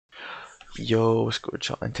Yo, what's good,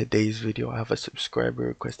 y'all? In today's video, I have a subscriber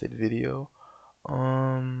requested video.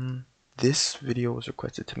 This video was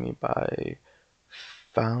requested to me by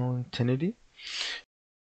Fountainity.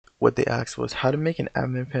 What they asked was how to make an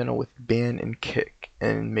admin panel with ban and kick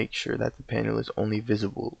and make sure that the panel is only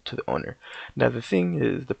visible to the owner. Now the thing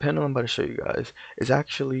is, the panel I'm about to show you guys is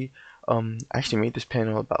actually, I actually made this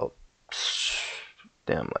panel about,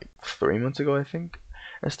 like 3 months ago, I think,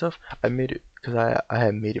 and stuff. I made it because I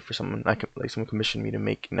had made it for someone. Someone commissioned me to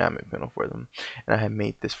make an admin panel for them, and I had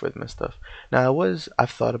made this for them and stuff. Now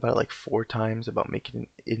I've thought about it like 4 times about making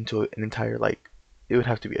it into an entire, like, it would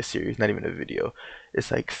have to be a series, not even a video.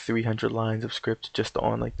 It's like 300 lines of script just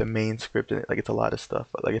on like the main script, and like it's a lot of stuff.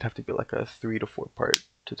 But like it'd have to be like a 3 to 4 part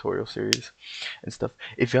tutorial series and stuff.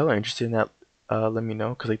 If y'all are interested in that, let me know,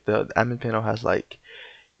 because like the admin panel has like,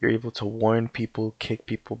 you're able to warn people, kick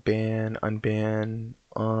people, ban, unban,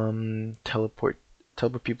 teleport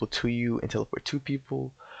people to you and teleport to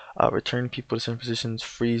people, return people to certain positions,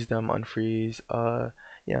 freeze them, unfreeze,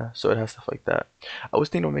 yeah, so it has stuff like that. I was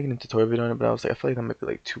thinking of making a tutorial video on it, but I was like, I feel like that might be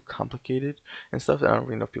like too complicated and stuff, and I don't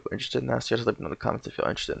really know if people are interested in that, so just let me know in the comments if you're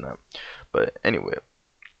interested in that. But anyway,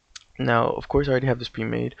 now, of course, I already have this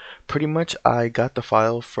pre-made. Pretty much, I got the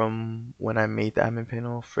file from when I made the admin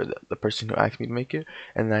panel for the person who asked me to make it,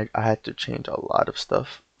 and I had to change a lot of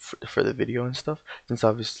stuff for the video and stuff, since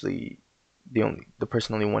obviously the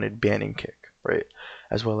person only wanted ban and kick, right?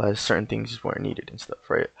 As well as certain things just weren't needed and stuff,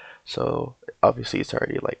 right? So obviously, it's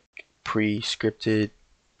already like pre-scripted,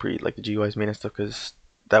 like the GUI is made and stuff, because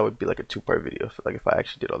that would be like a 2-part video if I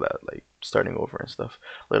actually did all that, like starting over and stuff,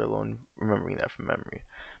 let alone remembering that from memory.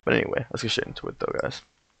 But anyway, let's get straight into it though, guys.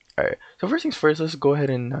 Alright, so first things first, let's go ahead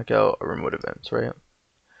and knock out a remote events, right?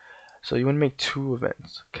 So you want to make 2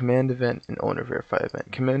 events, command event and owner verify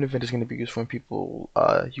event. Command event is going to be used when people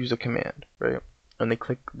use a command, right? And they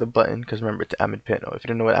click the button, because remember, it's admin panel. If you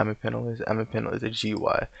don't know what admin panel is a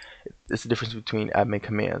GUI. It's the difference between admin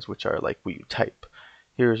commands, which are like what you type.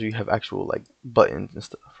 Here's where you have actual like buttons and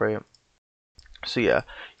stuff, right? So yeah,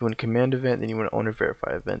 you want a command event, then you want an owner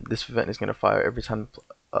verify event. This event is going to fire every time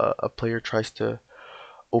a player tries to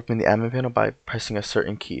open the admin panel by pressing a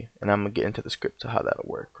certain key, and I'm going to get into the script to how that'll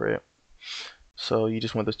work, right? So you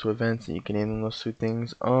just want those 2 events, and you can name them those 2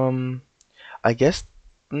 things. I guess,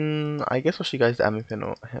 I guess I'll show you guys the admin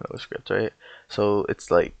panel handler script, right? So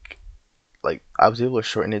it's like I was able to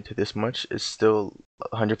shorten it to this much. It's still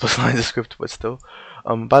 100 plus lines of script, but still.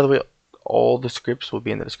 By the way, all the scripts will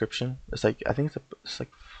be in the description. It's like I think it's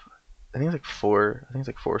like I think it's like 4. I think it's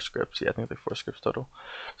like 4 scripts. Yeah, I think it's like 4 scripts total.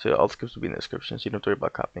 So yeah, all the scripts will be in the description, so you don't have to worry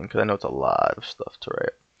about copying, because I know it's a lot of stuff to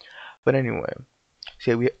write. But anyway,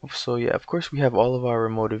 so yeah, of course we have all of our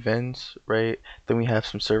remote events, right? Then we have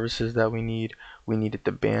some services that we need. We needed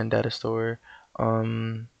the ban data store,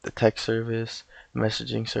 the text service,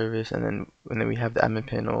 messaging service, and then we have the admin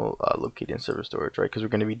panel located in server storage, right? Because we're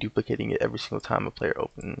going to be duplicating it every single time a player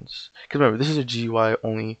opens. Because remember, this is a GUI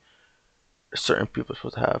only certain people are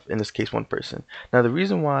supposed to have, in this case 1 person. Now the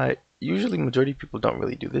reason why, usually majority of people don't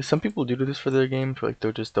really do this. Some people do this for their games, where like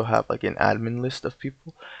they'll have like an admin list of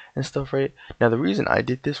people and stuff, right? Now the reason I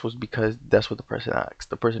did this was because that's what the person asked.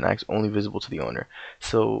 The person asked only visible to the owner.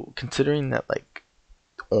 So considering that like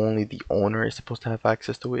only the owner is supposed to have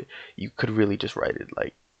access to it, you could really just write it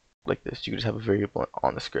like this. You could just have a variable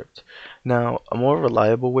on the script. Now, a more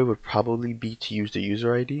reliable way would probably be to use the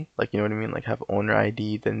user ID, like, you know what I mean, like have owner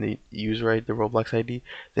ID, then the user ID, the Roblox ID,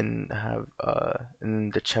 then have and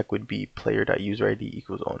then the check would be player.user ID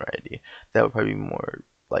equals owner ID. That would probably be more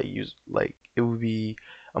like it would be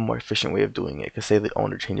a more efficient way of doing it. Because say the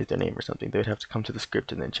owner changes their name or something, they would have to come to the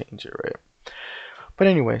script and then change it, right? But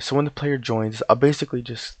anyway, so when the player joins, I'll basically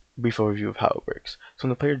just brief overview of how it works. So when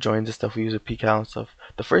the player joins and stuff, we use a pcal and stuff.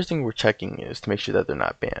 The first thing we're checking is to make sure that they're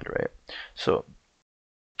not banned, right? So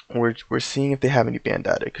we're seeing if they have any banned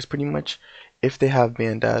data, because pretty much if they have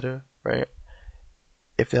banned data, right?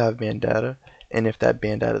 If they have banned data, and if that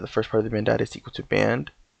banned data, the first part of the banned data is equal to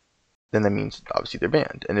banned, then that means obviously they're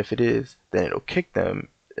banned. And if it is, then it'll kick them,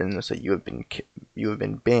 and it'll say you have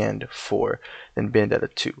been banned for, then banned data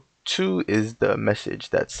 2. 2 is the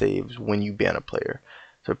message that saves when you ban a player.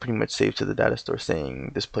 So it pretty much saves to the data store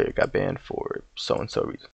saying this player got banned for so and so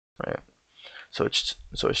reason, right? So it's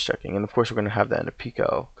checking, and of course we're gonna have that in a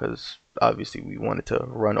pcal, because obviously we want it to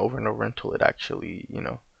run over and over until it actually,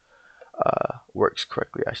 works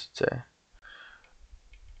correctly, I should say.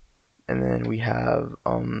 And then we have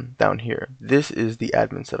down here, this is the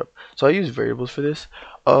admin setup. So I use variables for this.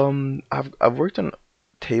 I've worked on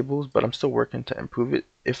tables, but I'm still working to improve it.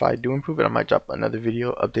 If I do improve it, I might drop another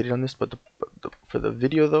video updated on this, but For the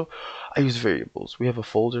video though, I use variables. We have a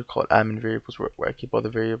folder called admin variables where I keep all the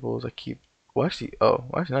variables. I keep, well actually,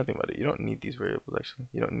 nothing about it. You don't need these variables actually.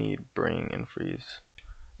 You don't need bring and freeze.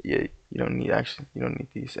 Yeah, you don't need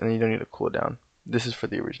these, and then you don't need a cooldown. This is for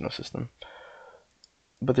the original system.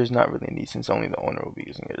 But there's not really a need since only the owner will be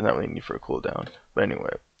using it. There's not really a need for a cooldown. But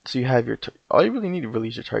anyway, so you have your, all you really need really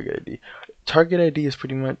is your target ID. Target ID is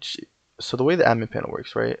pretty much, so the way the admin panel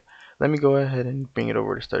works, right? Let me go ahead and bring it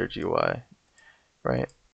over to Starter GUI, right?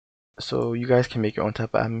 So you guys can make your own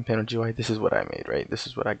type of admin panel GUI. This is what I made, right? This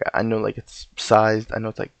is what I got. I know like it's sized. I know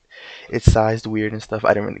it's like, it's sized weird and stuff. I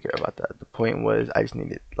didn't really care about that. The point was I just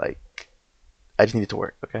needed to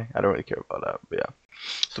work, okay? I don't really care about that, but yeah.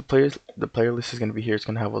 So the player list is going to be here. It's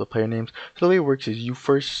going to have all the player names. So the way it works is you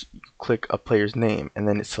first click a player's name, and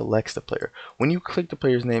then it selects the player. When you click the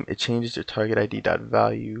player's name, it changes your target ID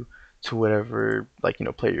value to whatever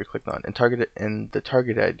player you clicked on, and the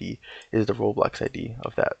target ID is the Roblox ID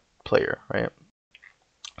of that player, right?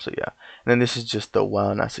 So yeah, and then this is just the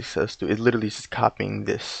while not successful. It literally is just copying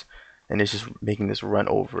this, and it's just making this run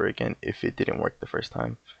over again if it didn't work the first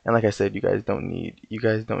time. And like I said, you guys don't need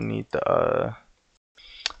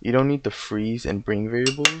the freeze and bring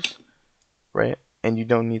variables, right? And you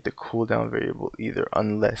don't need the cooldown variable either,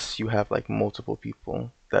 unless you have like multiple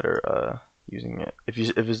people that are using it. If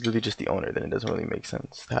it's literally just the owner, then it doesn't really make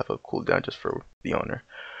sense to have a cooldown just for the owner,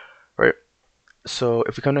 right? So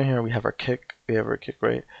if we come down here, we have our kick,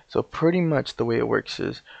 right? So pretty much the way it works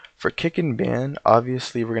is for kick and ban,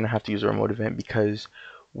 obviously we're gonna have to use a remote event because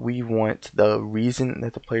we want the reason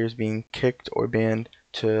that the player is being kicked or banned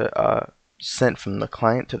to sent from the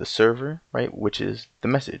client to the server, right? Which is the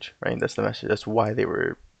message, right? That's the message. That's why they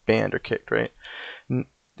were banned or kicked, right? And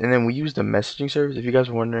then we use the messaging service. If you guys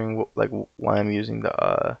are wondering why I'm using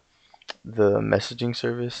the messaging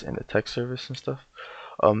service and the text service and stuff,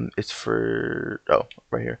 it's for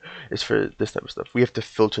right here. It's for this type of stuff. We have to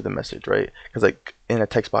filter the message, right? Because like in a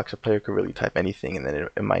text box, a player could really type anything, and then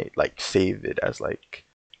it might like save it as like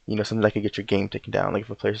something that could get your game taken down. Like if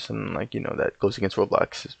a player something like that goes against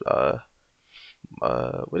Roblox's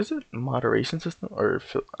what is it, moderation system, or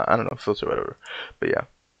I don't know, filter, whatever. But yeah,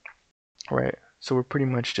 right. So we're pretty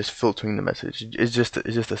much just filtering the message. It's just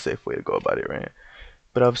a safe way to go about it, right?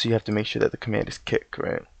 But obviously you have to make sure that the command is kick,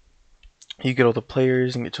 right? You get all the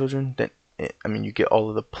players and your children, then you get all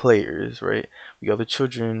of the players, right? We got the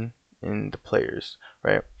children and the players,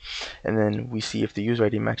 right? And then we see if the user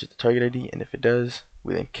ID matches the target ID, and if it does,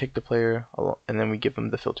 we then kick the player, and then we give them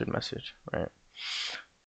the filtered message, right?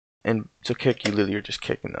 And to kick, you literally are just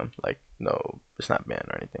kicking them, like no, it's not ban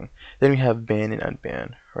or anything. Then we have ban and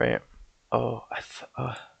unban, right? Oh,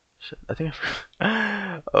 shit, I think I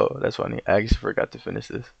forgot. Oh, that's funny. I actually forgot to finish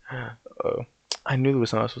this. Oh, I knew there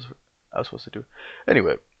was something I was supposed to do.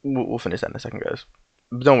 Anyway, we'll finish that in a second, guys.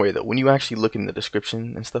 But don't worry though, when you actually look in the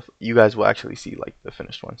description and stuff, you guys will actually see like the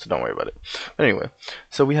finished one, so don't worry about it. But anyway,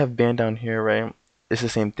 so we have ban down here, right? It's the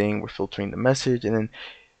same thing. We're filtering the message, and then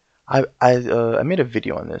I made a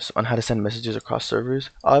video on this, on how to send messages across servers.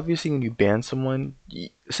 Obviously, when you ban someone,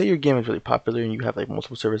 say your game is really popular and you have like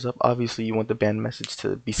multiple servers up, obviously you want the ban message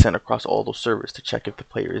to be sent across all those servers to check if the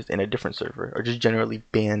player is in a different server, or just generally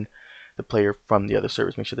ban the player from the other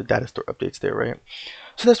servers, make sure the data store updates there, right?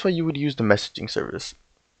 So that's why you would use the messaging service,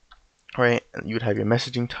 right? And you would have your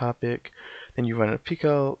messaging topic, then you run a peek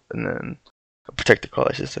out, and then a protected call,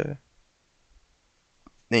 I should say.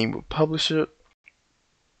 Then you would publish it,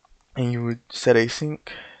 and you would set async,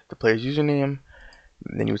 the player's username,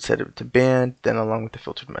 then you would set it to ban, then along with the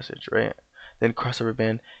filtered message, right? Then crossover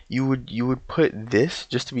ban, you would put this,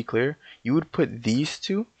 just to be clear, you would put these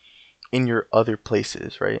two in your other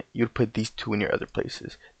places, right? You'd put these two in your other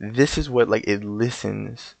places. This is what like it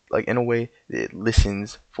listens, like in a way it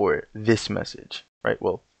listens for this message, right?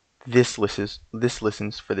 Well, this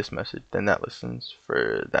listens for this message, then that listens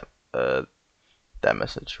for that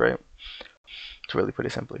message, right? To really put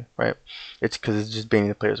it simply, right? It's because it's just banning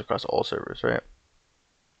the players across all servers, right?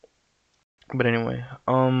 But anyway,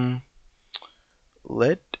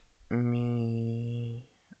 let me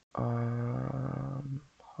hold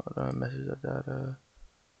on, message of data,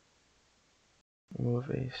 remove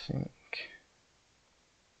async.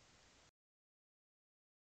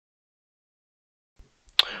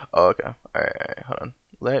 Oh, okay. Alright, hold on.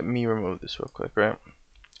 Let me remove this real quick, right?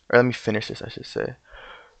 Or let me finish this, I should say.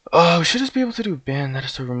 Oh, we should just be able to do ban, that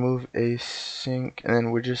is to remove async, and then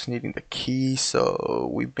we're just needing the key, so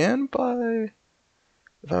we ban by,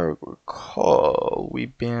 if I recall, we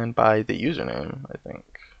ban by the username, I think.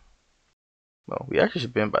 Well, we actually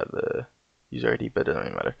should ban by the user ID, but it doesn't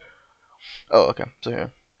really matter. Oh, okay, so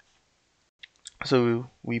here. So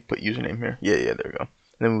we put username here. Yeah, there we go. And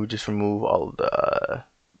then we would just remove all of the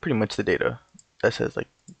pretty much the data that says like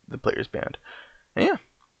the player's banned. And yeah,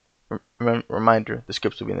 reminder, the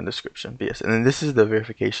scripts will be in the description. But yes, and then this is the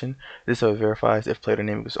verification. This is how it verifies if player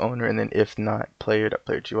name equals owner, and then if not,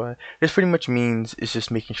 player.player.GUI. This pretty much means it's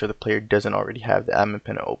just making sure the player doesn't already have the admin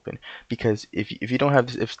panel open. Because if you don't have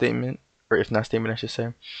this if statement, or if not statement I should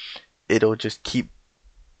say, it'll just keep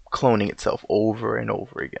cloning itself over and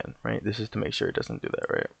over again, right? This is to make sure it doesn't do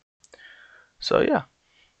that, right? So yeah.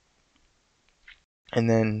 And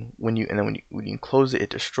then when you close it, it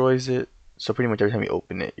destroys it. So pretty much every time you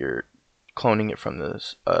open it, you're cloning it from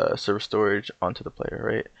this server storage onto the player,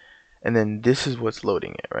 right? And then this is what's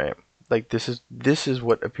loading it, right? Like this is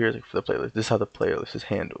what appears like for the playlist. This is how the playlist is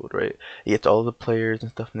handled, right? It gets all the players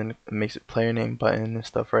and stuff, and then it makes it player name button and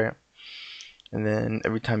stuff, right? And then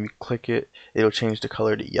every time you click it, it'll change the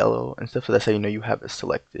color to yellow and stuff. So that's how you know you have it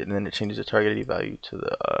selected. And then it changes the target ID value to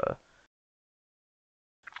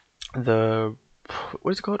the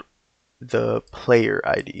what is it called? The player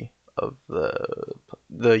ID of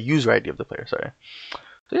the user ID of the player. Sorry.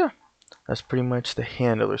 So yeah, that's pretty much the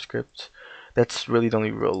handler script. That's really the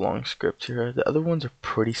only real long script here. The other ones are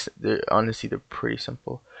honestly they're pretty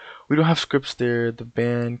simple. We don't have scripts there. The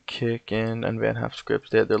ban, kick, and unban have scripts.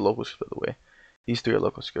 They're local scripts, by the way. These three are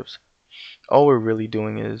local scripts. All we're really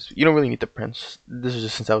doing is you don't really need the prints. This is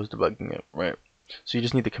just since I was debugging it, right? So you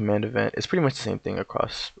just need the command event. It's pretty much the same thing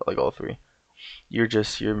across like all three. You're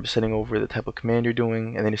setting over the type of command you're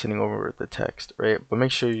doing, and then you're setting over the text, right? But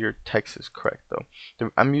make sure your text is correct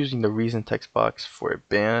though. I'm using the reason text box for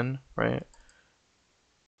ban, right?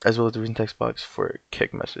 As well as the reason text box for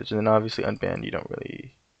kick message, and then obviously unban you don't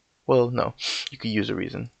really. Well, no, you could use a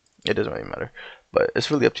reason. It doesn't really matter, but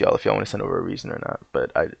it's really up to y'all if y'all want to send over a reason or not.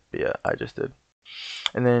 But I just did.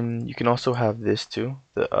 And then you can also have this too,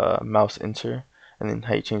 the mouse enter, and then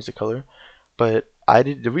how you change the color. But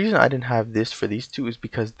the reason I didn't have this for these two is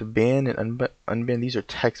because the ban and unban, these are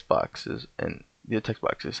text boxes, and the text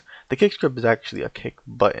boxes. The kick script is actually a kick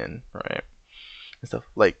button, right? And stuff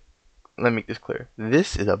like. Let me make this clear.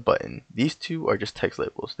 This is a button. These two are just text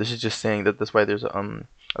labels. This is just saying that's why there's a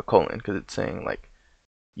colon, because it's saying like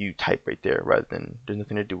you type right there rather than there's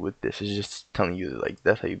nothing to do with this. It's just telling you that, like,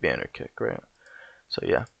 that's how you ban or kick, right? So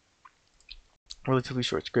yeah, relatively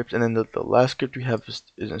short script. And then the last script we have is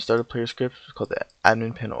in starter player script. It's called the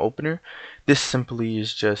admin panel opener. This simply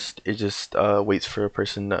is just waits for a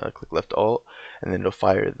person to click left alt, and then it'll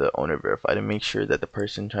fire the owner verify to make sure that the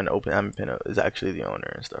person trying to open admin panel is actually the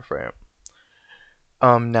owner and stuff, right?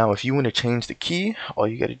 Now if you want to change the key, all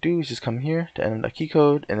you gotta do is just come here to key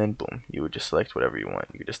code, and then boom, you would just select whatever you want.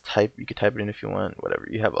 You could just type it in if you want, whatever.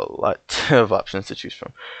 You have a lot of options to choose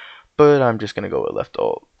from. But I'm just gonna go with left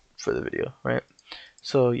alt for the video, right?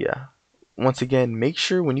 So yeah. Once again, make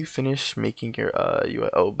sure when you finish making your UI.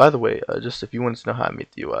 Oh, by the way, just if you want to know how I made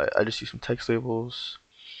the UI, I just use some text labels.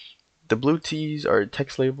 The blue T's are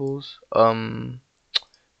text labels.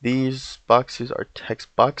 These boxes are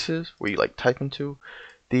text boxes where you like type into.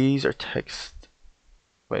 These are text.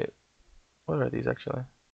 Wait, what are these actually?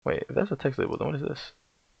 Wait, if that's a text label, then what is this?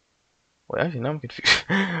 Wait, actually, now I'm confused.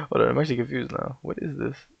 Hold on, I'm actually confused now. What is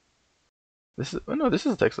this? This is, oh no, this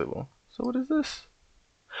is a text label. So what is this?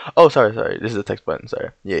 Oh, sorry. This is a text button. Sorry.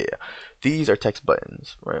 Yeah. These are text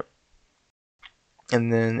buttons, right?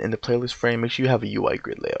 And then in the playlist frame, make sure you have a UI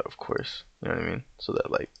grid layout, of course. You know what I mean? So that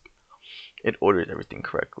like it orders everything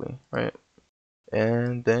correctly, right?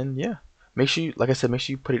 And then yeah, make sure you, like I said, make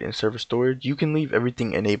sure you put it in server storage. You can leave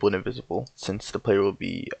everything enabled and visible since the player will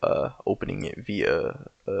be opening it via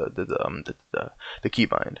the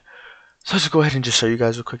keybind. So let's just go ahead and just show you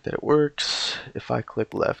guys real quick that it works. If I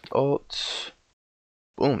click left alt,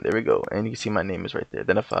 boom, there we go, and you can see my name is right there.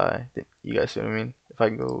 Then if you guys see what I mean? If I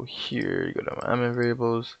go here, you go to my admin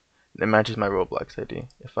variables, it matches my Roblox ID.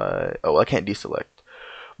 If I can't deselect.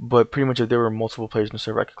 But pretty much if there were multiple players in the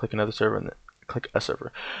server, I could click another server and then click a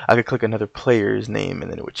server. I could click another player's name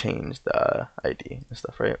and then it would change the ID and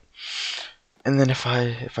stuff, right? And then if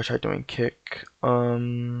I try doing kick,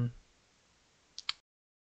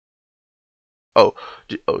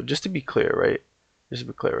 just to be clear, right?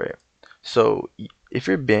 So if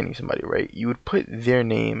you're banning somebody, right, you would put their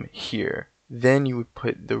name here. Then you would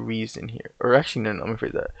put the reason here. Or actually, no, let me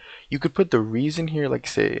phrase that. You could put the reason here, like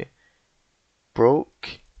say,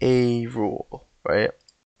 broke a rule, right?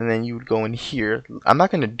 And then you would go in here. I'm not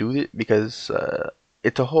gonna do it because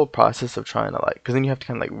it's a whole process of trying to because then you have to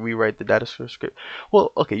kind of like rewrite the data source script.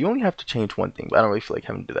 Well, okay, you only have to change one thing, but I don't really feel like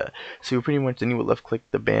having to do that. So you pretty much then you would left click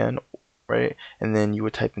the ban, right? And then you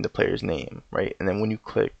would type in the player's name, right? And then when you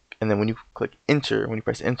click and then when you click enter, when you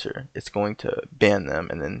press enter, it's going to ban them,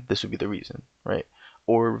 and then this would be the reason, right?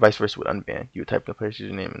 Or vice versa with unban. You would type in the player's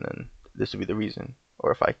username, and then this would be the reason.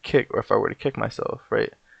 Or if I were to kick myself,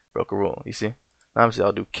 right? Broke a rule, you see? Now obviously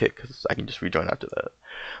I'll do kick because I can just rejoin after that.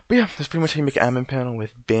 But yeah, that's pretty much how you make an admin panel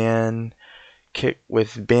with ban, kick,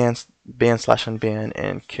 with ban slash unban,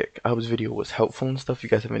 and kick. I hope this video was helpful and stuff. If you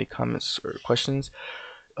guys have any comments or questions,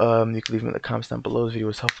 you can leave them in the comments down below. This video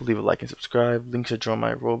was helpful. Leave a like and subscribe. Links to join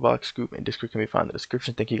my Roblox group and Discord can be found in the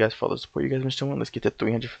description. Thank you guys for all the support you guys have been showing. Let's get to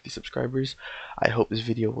 350 subscribers. I hope this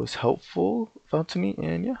video was helpful, felt to me,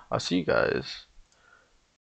 and yeah, I'll see you guys.